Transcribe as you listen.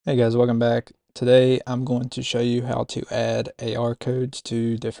Hey guys, welcome back. Today I'm going to show you how to add AR codes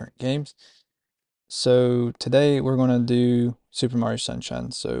to different games. So today we're going to do Super Mario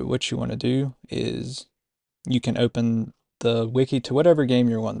Sunshine. So what you want to do is you can open the wiki to whatever game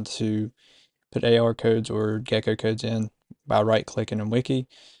you're wanting to put AR codes or Gecko codes in by right clicking in wiki.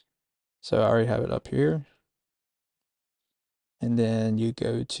 So I already have it up here. And then you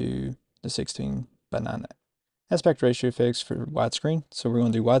go to the 16:9 aspect ratio fix for widescreen. So we're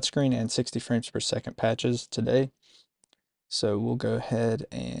going to do widescreen and 60 frames per second patches today. So we'll go ahead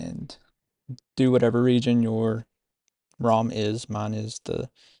and do whatever region your ROM is. Mine is the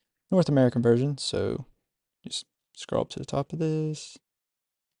North American version. So just scroll up to the top of this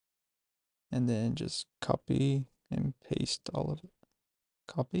and then just copy and paste all of it.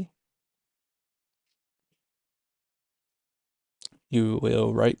 Copy. You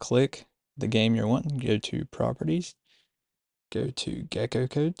will right click the game you're wanting, go to properties, go to Gecko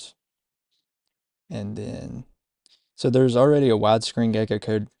codes, and then so there's already a widescreen Gecko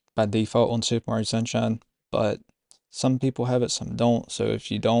code by default on Super Mario Sunshine, but some people have it, some don't. So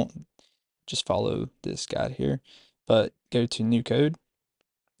if you don't, just follow this guide here. But go to new code,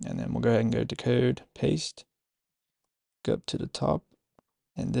 and then we'll go ahead and go to code, paste, go up to the top,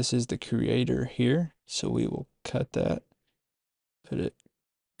 and this is the creator here. So we will cut that, put it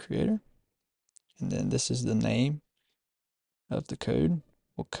creator, and then this is the name of the code.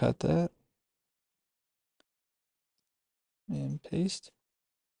 We'll cut that and paste,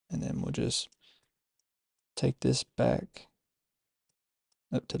 and then we'll just take this back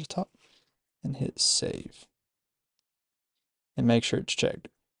up to the top and hit save and make sure it's checked.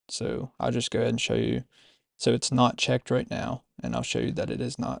 So I'll just go ahead and show you. So it's not checked right now, and I'll show you that it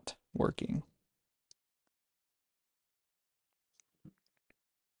is not working.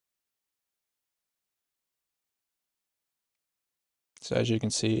 So as you can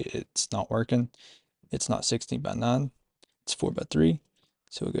see, it's not working. It's not 16:9, it's 4:3.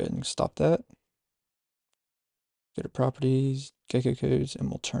 So we'll go ahead and stop that. Go to properties, Gecko codes, and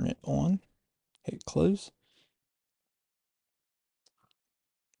we'll turn it on. Hit close.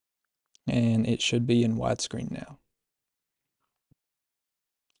 And it should be in widescreen now.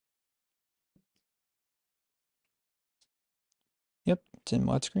 Yep, it's in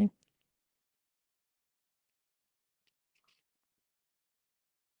widescreen.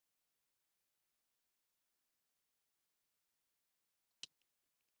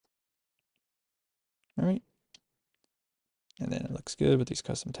 All right. And then it looks good with these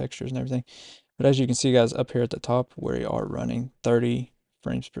custom textures and everything. But as you can see, guys, up here at the top, we are running 30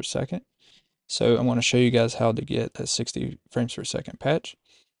 frames per second. So I want to show you guys how to get a 60 frames per second patch.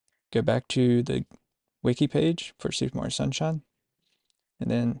 Go back to the wiki page for Super Mario Sunshine.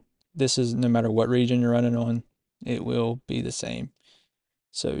 And then this is no matter what region you're running on, it will be the same.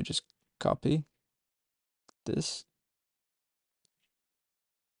 So just copy this,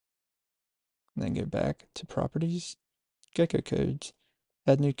 and then go back to properties, Gecko codes,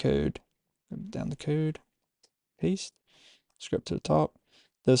 add new code, down the code, paste, scroll up to the top.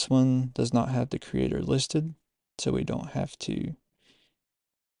 This one does not have the creator listed, so we don't have to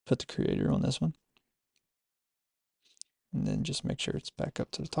put the creator on this one. And then just make sure it's back up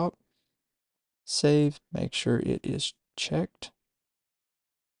to the top. Save, make sure it is checked,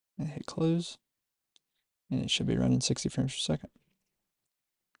 and hit close, and it should be running 60 frames per second.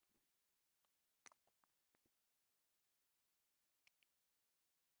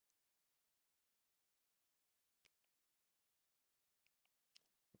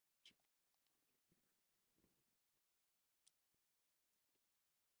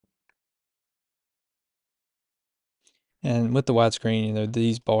 And with the widescreen,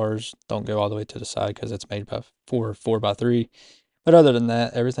 these bars don't go all the way to the side because it's made by 4x3. But other than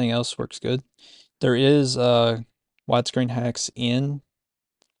that, everything else works good. There is widescreen hacks in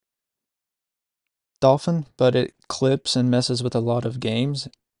Dolphin, but it clips and messes with a lot of games.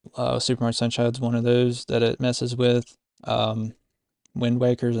 Super Mario Sunshine is one of those that it messes with. Wind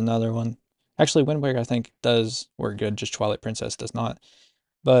Waker is another one. Actually, Wind Waker I think does work good, just Twilight Princess does not.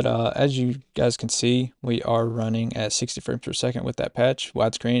 But as you guys can see, we are running at 60 frames per second with that patch.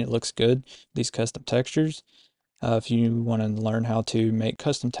 Widescreen, it looks good. These custom textures. If you want to learn how to make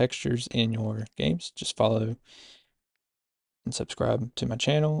custom textures in your games, just follow and subscribe to my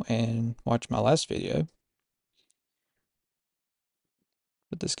channel and watch my last video.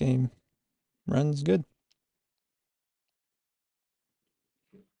 But this game runs good.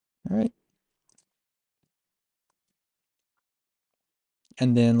 All right.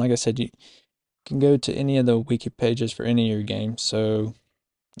 And then, like I said, you can go to any of the wiki pages for any of your games. So,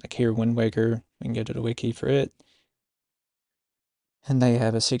 like here, Wind Waker, we can go to the wiki for it. and they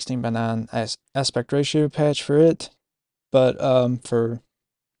have a 16:9 aspect ratio patch for it. But for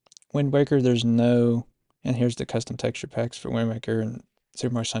Wind Waker, there's no, and here's the custom texture packs for Wind Waker, and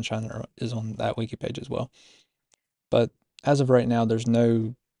Super Mario Sunshine is on that wiki page as well. But as of right now, there's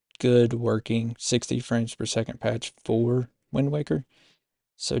no good working 60 frames per second patch for Wind Waker,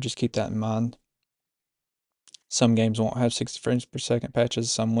 so just keep that in mind. Some games won't have 60 frames per second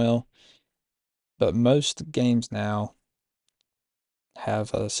patches, some will, but most games now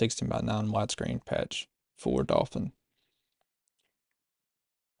have a 16:9 widescreen patch for Dolphin.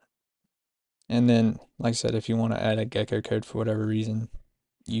 And then, like I said, if you want to add a Gecko code for whatever reason,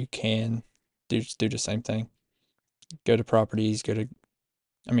 you can do the same thing. Go to properties,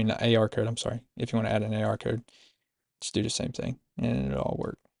 AR code, I'm sorry. If you want to add an AR code, just do the same thing, and it'll all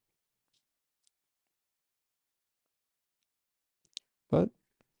work. But,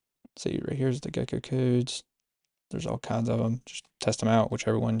 see, right here's the Gecko codes. There's all kinds of them. Just test them out,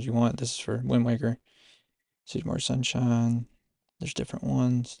 whichever ones you want. This is for Wind Waker. Super Mario Sunshine. There's different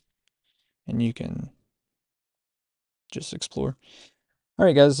ones, and you can just explore.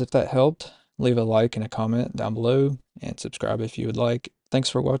 Alright guys, if that helped, leave a like and a comment down below, and subscribe if you would like. Thanks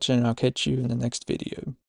for watching, and I'll catch you in the next video.